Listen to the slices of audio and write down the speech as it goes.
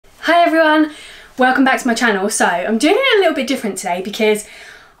Hi everyone, welcome back to my channel. So I'm doing it a little bit different today because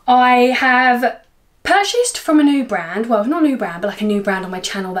I have purchased from a new brand, well not a new brand but like a new brand on my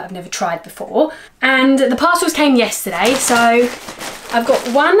channel that I've never tried before, and the parcels came yesterday. So I've got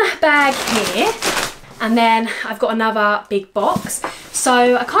one bag here and then I've got another big box. So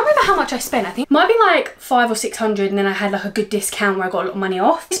I can't remember how much I spent. I think it might be like 500 or 600 and then I had like a good discount where I got a lot of money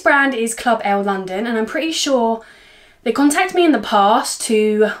off. This brand is Club L London and I'm pretty sure they contacted me in the past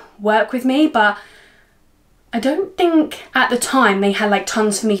to work with me, but I don't think at the time they had like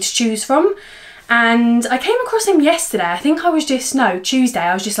tons for me to choose from. And I came across them yesterday. I think I was just, no, Tuesday.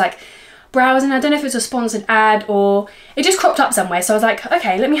 I was just like browsing. I don't know if it was a sponsored ad or it just cropped up somewhere. So I was like,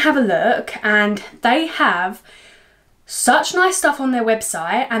 okay, let me have a look. And they have such nice stuff on their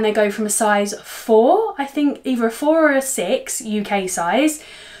website and they go from a size 4, I think either a 4 or a 6 UK size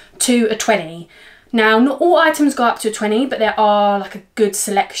to a 20. Now, not all items go up to a 20, but there are like a good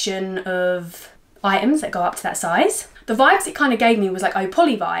selection of items that go up to that size. The vibes it kind of gave me was like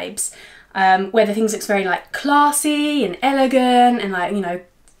poly vibes, where the things looks very like classy and elegant and like, you know,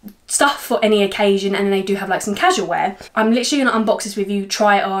 stuff for any occasion, and then they do have like some casual wear. I'm literally gonna unbox this with you,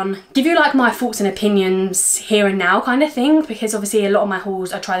 try it on, give you like my thoughts and opinions here and now kind of thing, because obviously a lot of my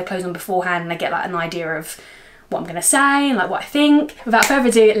hauls I try the clothes on beforehand and I get like an idea of what I'm gonna say and like what I think. Without further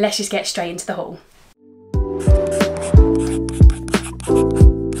ado, let's just get straight into the haul.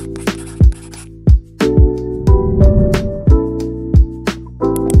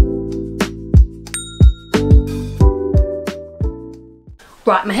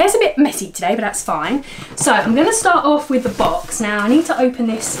 Right, my hair's a bit messy today, but that's fine. So I'm going to start off with the box. Now I need to open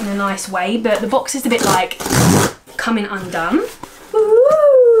this in a nice way, but the box is a bit like coming undone.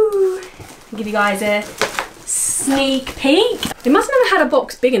 Woo! I'll give you guys a sneak peek. They must have never had a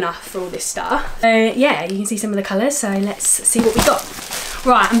box big enough for all this stuff. Yeah, you can see some of the colours, so let's see what we got.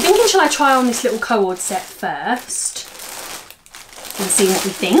 Right, I'm thinking, shall I try on this little cord set first and see what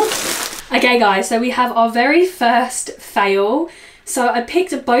we think? Okay guys, so we have our very first fail. So I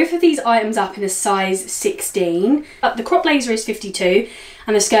picked both of these items up in a size 16. The crop blazer is 52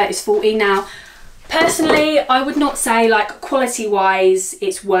 and the skirt is 40. Now, personally, I would not say like quality wise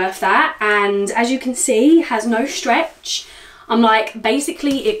it's worth that. And as you can see, has no stretch. I'm like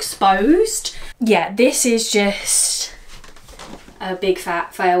basically exposed. Yeah, this is just a big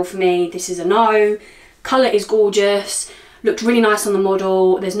fat fail for me. This is a no. Colour is gorgeous. Looked really nice on the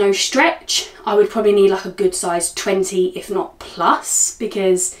model. There's no stretch. I would probably need like a good size 20, if not plus,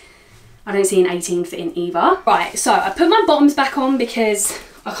 because I don't see an 18 fit in either. Right, so I put my bottoms back on because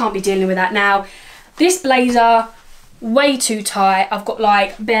I can't be dealing with that now. This blazer, way too tight. I've got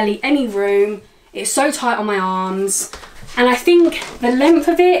like barely any room. It's so tight on my arms. And I think the length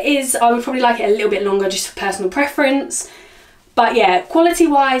of it is, I would probably like it a little bit longer just for personal preference. But yeah, quality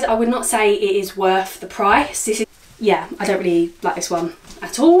wise, I would not say it is worth the price. This is, yeah, I don't really like this one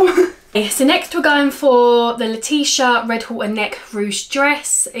at all. So next we're going for the Letitia Red Halter Neck Ruche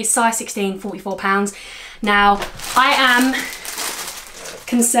dress. It's size 16, £44. Now, I am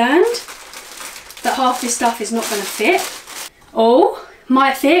concerned that half this stuff is not going to fit. Oh,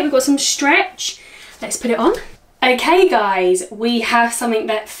 might fit. We've got some stretch. Let's put it on. Okay guys, we have something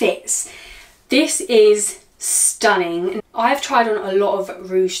that fits. This is stunning. I've tried on a lot of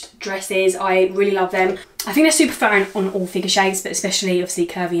ruched dresses. I really love them. I think they're super fair on all figure shapes, but especially obviously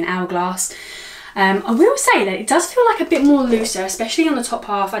curvy and hourglass. I will say that it does feel like a bit more looser, especially on the top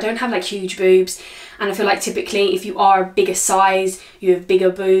half. I don't have like huge boobs, and I feel like typically if you are a bigger size, you have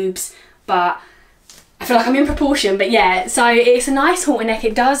bigger boobs, but I feel like I'm in proportion. But yeah, so it's a nice halter neck.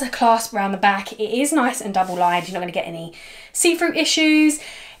 It does clasp around the back. It is nice and double lined. You're not going to get any see-through issues.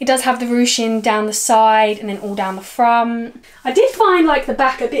 It does have the ruching down the side and then all down the front. I did find like the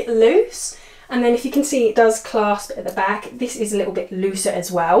back a bit loose, and then if you can see it does clasp at the back. This is a little bit looser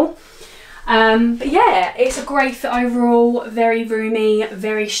as well. But yeah, it's a great fit overall, very roomy,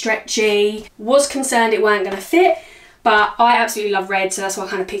 very stretchy. Was concerned it weren't going to fit, but I absolutely love red, so that's why I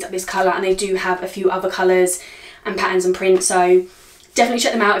kind of picked up this colour, and they do have a few other colours and patterns and prints, so definitely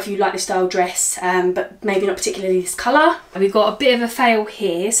check them out if you like this style dress, but maybe not particularly this colour. We've got a bit of a fail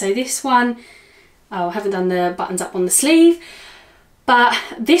here. So this one, oh, I haven't done the buttons up on the sleeve, but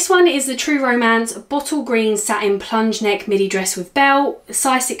this one is the True Romance Bottle Green Satin Plunge Neck Midi Dress with Belt,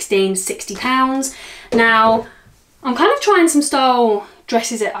 size 16, £60. Now, I'm kind of trying some style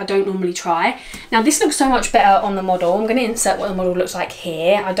dresses that I don't normally try. Now this looks so much better on the model. I'm going to insert what the model looks like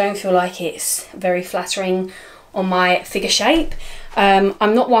here. I don't feel like it's very flattering on my figure shape.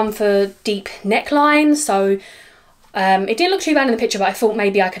 I'm not one for deep necklines, so it didn't look too bad in the picture, but I thought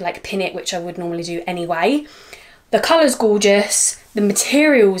maybe I could like pin it, which I would normally do anyway. The colour's gorgeous, the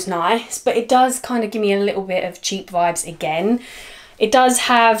material's nice, but it does kind of give me a little bit of cheap vibes again. It does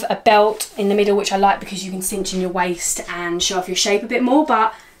have a belt in the middle, which I like because you can cinch in your waist and show off your shape a bit more,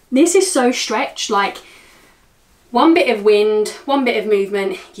 but this is so stretched, like one bit of wind, one bit of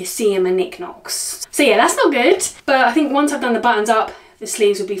movement, you see my knickknacks. So yeah, that's not good, but I think once I've done the buttons up, the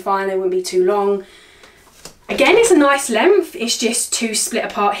sleeves will be fine, they won't be too long. Again, it's a nice length, it's just too split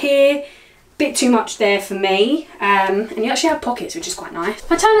apart here. Bit too much there for me, and you actually have pockets, which is quite nice.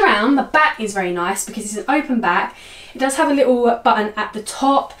 If I turn around, the back is very nice because it's an open back. It does have a little button at the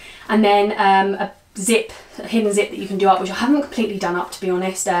top, and then a hidden zip that you can do up, which I haven't completely done up, to be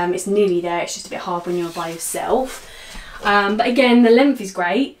honest. It's nearly there, it's just a bit hard when you're by yourself. But again, the length is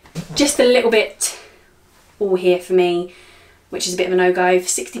great, just a little bit all here for me, which is a bit of a no-go. For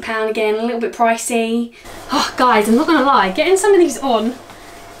 £60 again, a little bit pricey. Oh guys, I'm not gonna lie, getting some of these on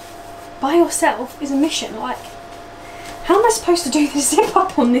by yourself is a mission. Like, how am I supposed to do the zip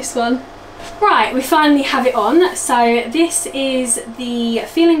up on this one? Right, we finally have it on. So this is the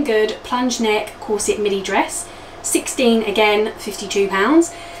Feeling Good plunge neck corset midi dress. 16 again,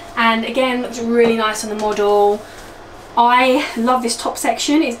 £52. And again, looks really nice on the model. I love this top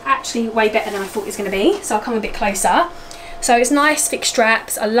section. It's actually way better than I thought it was going to be. So I'll come a bit closer. So it's nice thick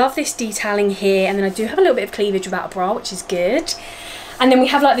straps. I love this detailing here. And then I do have a little bit of cleavage without a bra, which is good. And then we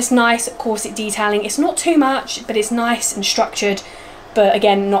have like this nice corset detailing. It's not too much, but it's nice and structured, but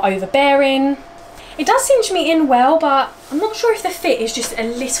again, not overbearing. It does cinch me in well, but I'm not sure if the fit is just a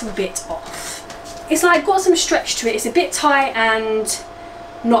little bit off. It's like got some stretch to it. It's a bit tight and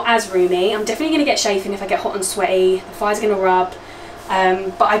not as roomy. I'm definitely gonna get chafing if I get hot and sweaty. The fire's gonna rub.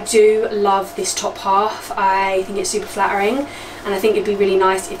 But I do love this top half. I think it's super flattering, and I think it'd be really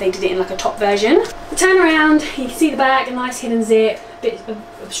nice if they did it in like a top version. Turn around, you can see the back, a nice hidden zip. Bit of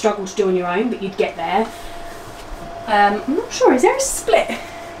a struggle to do on your own, but you'd get there. I'm not sure, is there a split?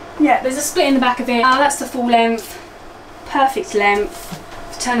 Yeah, there's a split in the back of it. That's the full length, perfect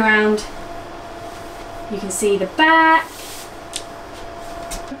length. Turn around, you can see the back.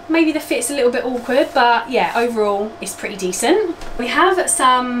 Maybe the fit's a little bit awkward, but yeah, overall it's pretty decent. We have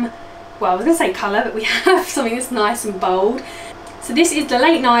some, well, I was gonna say colour, but we have something that's nice and bold. So this is the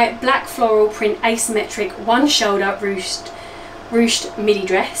Late Night black floral print asymmetric one shoulder ruched midi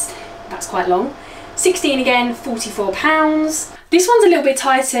dress. That's quite long. 16 again, £44. This one's a little bit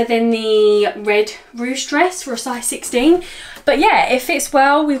tighter than the red ruched dress for a size 16. But yeah, it fits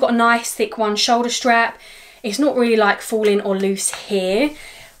well. We've got a nice thick one shoulder strap. It's not really like falling or loose here.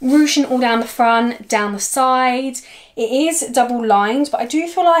 Ruching all down the front, down the sides. It is double lined, but I do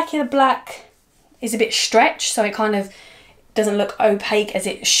feel like the black is a bit stretched, so it kind of doesn't look opaque as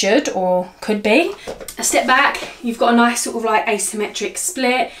it should or could be. A step back, you've got a nice sort of like asymmetric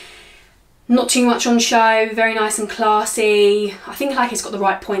split. Not too much on show, very nice and classy. I think like it's got the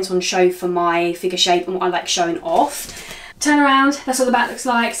right points on show for my figure shape and what I like showing off. Turn around, that's what the back looks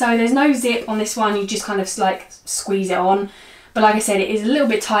like. So there's no zip on this one, you just kind of like squeeze it on. But like I said, it is a little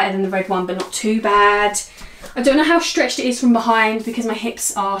bit tighter than the red one, but not too bad. I don't know how stretched it is from behind because my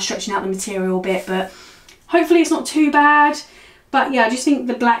hips are stretching out the material a bit, but hopefully it's not too bad. But yeah, I just think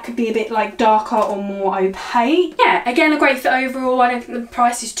the black could be a bit like darker or more opaque. Yeah, again, a great fit overall. I don't think the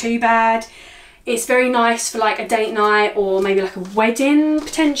price is too bad. It's very nice for like a date night or maybe like a wedding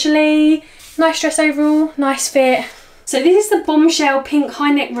potentially. Nice dress overall, nice fit. So this is the Bombshell pink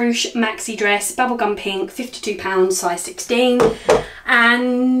high neck ruche maxi dress, bubblegum pink, £52, size 16.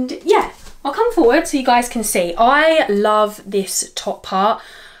 And yeah, I'll come forward so you guys can see. I love this top part.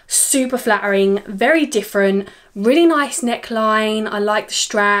 Super flattering, very different, really nice neckline. I like the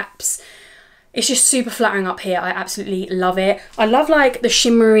straps. It's just super flattering up here. I absolutely love it. I love like the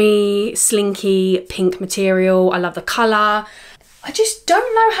shimmery, slinky pink material. I love the colour. I just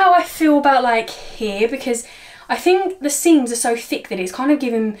don't know how I feel about like here, because I think the seams are so thick that it's kind of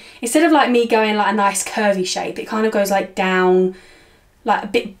giving, instead of like me going like a nice curvy shape, it kind of goes like down, like a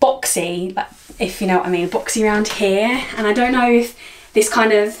bit boxy, like, if you know what I mean, boxy around here. And I don't know if this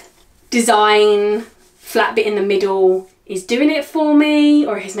kind of design flat bit in the middle is doing it for me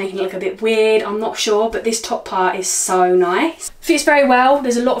or if it's making it look a bit weird. I'm not sure, but this top part is so nice. Fits very well.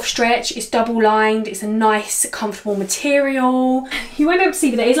 There's a lot of stretch. It's double lined. It's a nice comfortable material. You won't be able to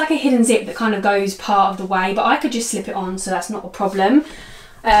see, but there is like a hidden zip that kind of goes part of the way, but I could just slip it on, so that's not a problem.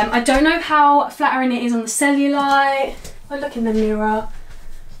 I don't know how flattering it is on the cellulite. If I look in the mirror,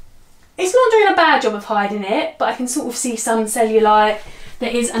 it's not doing a bad job of hiding it, but I can sort of see some cellulite. There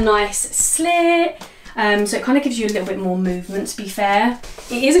is a nice slit. So it kind of gives you a little bit more movement, to be fair.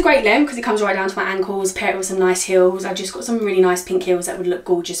 It is a great length because it comes right down to my ankles. Pair it with some nice heels. I've just got some really nice pink heels that would look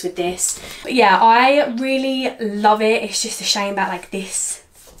gorgeous with this. But yeah, I really love it. It's just a shame about like this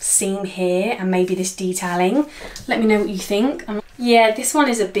seam here and maybe this detailing. Let me know what you think. Yeah, this one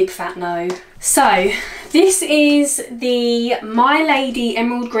is a big fat no. So this is the My Lady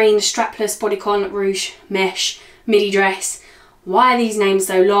Emerald Green Strapless Bodycon Ruche Mesh midi dress. Why are these names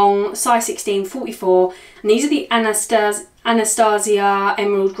so long? Size 16, 44, and these are the Anastasia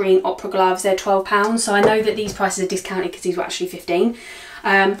Emerald Green Opera gloves. They're £12, so I know that these prices are discounted because these were actually 15.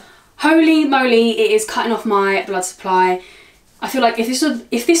 Holy moly, it is cutting off my blood supply. I feel like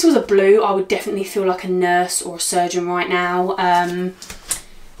if this was a blue, I would definitely feel like a nurse or a surgeon right now.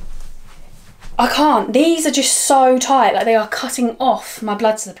 I can't. These are just so tight. Like, they are cutting off my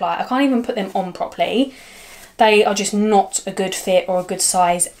blood supply. I can't even put them on properly. They are just not a good fit or a good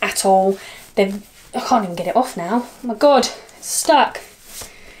size at all. I can't even get it off now. Oh my God, it's stuck.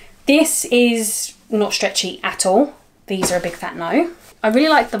 This is not stretchy at all. These are a big fat no. I really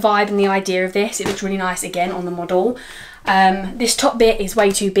like the vibe and the idea of this. It looks really nice again on the model. This top bit is way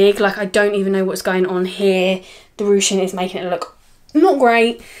too big. Like, I don't even know what's going on here. The ruching is making it look not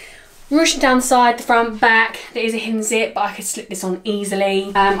great. Ruching down the side, the front, back. There is a hidden zip, but I could slip this on easily.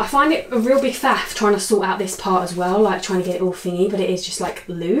 I find it a real big faff trying to sort out this part as well, like trying to get it all thingy, but it is just like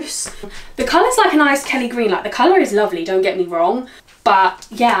loose. The colour's like a nice Kelly green. Like, the colour is lovely, don't get me wrong. But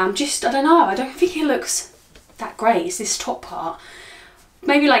yeah, I don't know. I don't think it looks that great. It's this top part.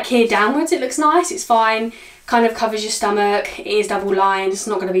 Maybe like here downwards it looks nice, it's fine. Kind of covers your stomach. It is double lined, it's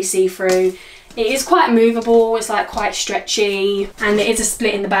not going to be see-through. It is quite movable, it's like quite stretchy, and there is a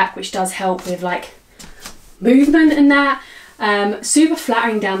split in the back which does help with like movement and that. Super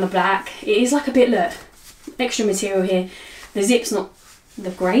flattering down the back. It is like a bit, look, extra material here. The zip's not the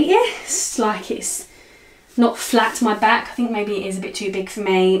greatest, like it's not flat to my back. I think maybe it is a bit too big for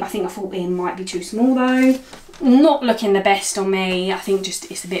me. I think a 14 might be too small though. Not looking the best on me. I think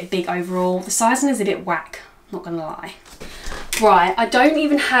just it's a bit big overall. The sizing is a bit whack, not gonna lie. Right, I don't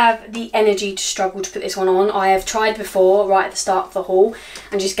even have the energy to struggle to put this one on. I have tried before, right at the start of the haul,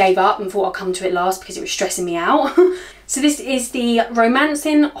 and just gave up and thought I'd come to it last because it was stressing me out. So this is the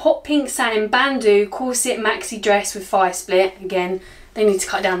Romancing Hot Pink Satin Bandeau Corset Maxi Dress with thigh split. Again, they need to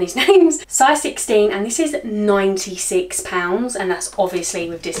cut down these names. Size 16, and this is £96, and that's obviously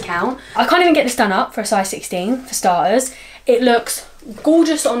with discount. I can't even get this done up for a size 16, for starters. It looks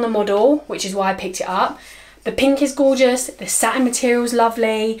gorgeous on the model, which is why I picked it up. The pink is gorgeous, the satin material is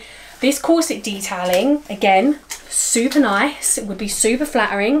lovely. This corset detailing, again, super nice. It would be super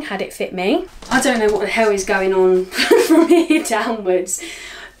flattering had it fit me. I don't know what the hell is going on from here downwards.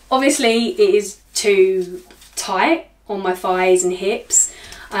 Obviously, it is too tight on my thighs and hips.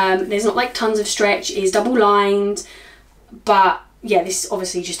 There's not like tons of stretch. It is double lined, but yeah, this is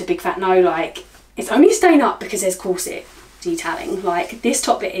obviously just a big fat no. Like, it's only staying up because there's corset detailing. Like, this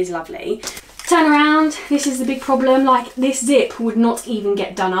top bit is lovely. Turn around, this is the big problem. Like, this zip would not even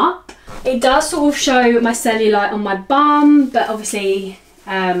get done up. It does sort of show my cellulite on my bum, but obviously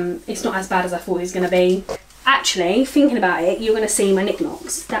it's not as bad as I thought it was going to be. Actually, thinking about it, you're going to see my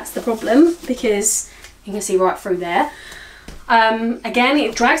knickknacks. That's the problem, because you can see right through there. Again,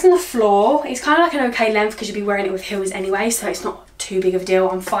 it drags on the floor. It's kind of like an okay length because you'll be wearing it with heels anyway, so it's not too big of a deal.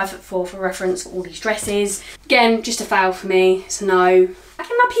 I'm 5'4" for reference for all these dresses. Again, just a fail for me, so no. Back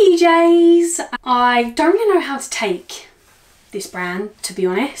in my PJs. I don't really know how to take this brand, to be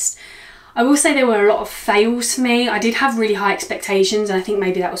honest. I will say there were a lot of fails for me. I did have really high expectations, and I think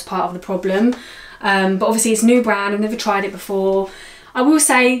maybe that was part of the problem. But obviously it's a new brand, I've never tried it before. I will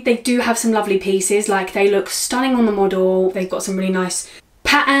say they do have some lovely pieces. Like, they look stunning on the model. They've got some really nice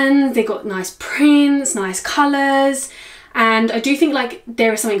patterns, they've got nice prints, nice colours. And I do think like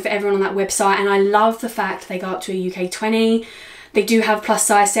there is something for everyone on that website, and I love the fact they go up to a UK 20. They do have plus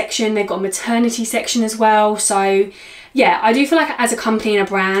size section, they've got a maternity section as well. So yeah, I do feel like as a company and a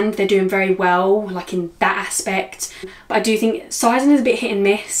brand, they're doing very well, like in that aspect. But I do think sizing is a bit hit and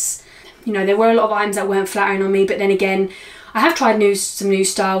miss. You know, there were a lot of items that weren't flattering on me, but then again, I have tried some new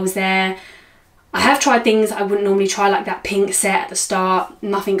styles there. I have tried things I wouldn't normally try, like that pink set at the start,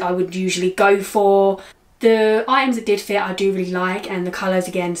 nothing I would usually go for. The items that did fit I do really like, and the colours,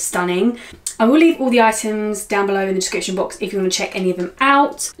 again, stunning. I will leave all the items down below in the description box if you want to check any of them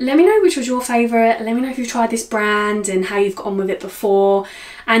out. Let me know which was your favourite. Let me know if you've tried this brand and how you've got on with it before.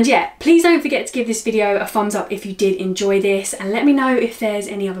 And yeah, please don't forget to give this video a thumbs up if you did enjoy this, and let me know if there's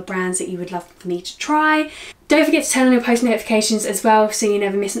any other brands that you would love for me to try. Don't forget to turn on your post notifications as well so you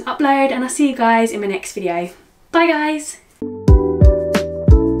never miss an upload, and I'll see you guys in my next video. Bye guys!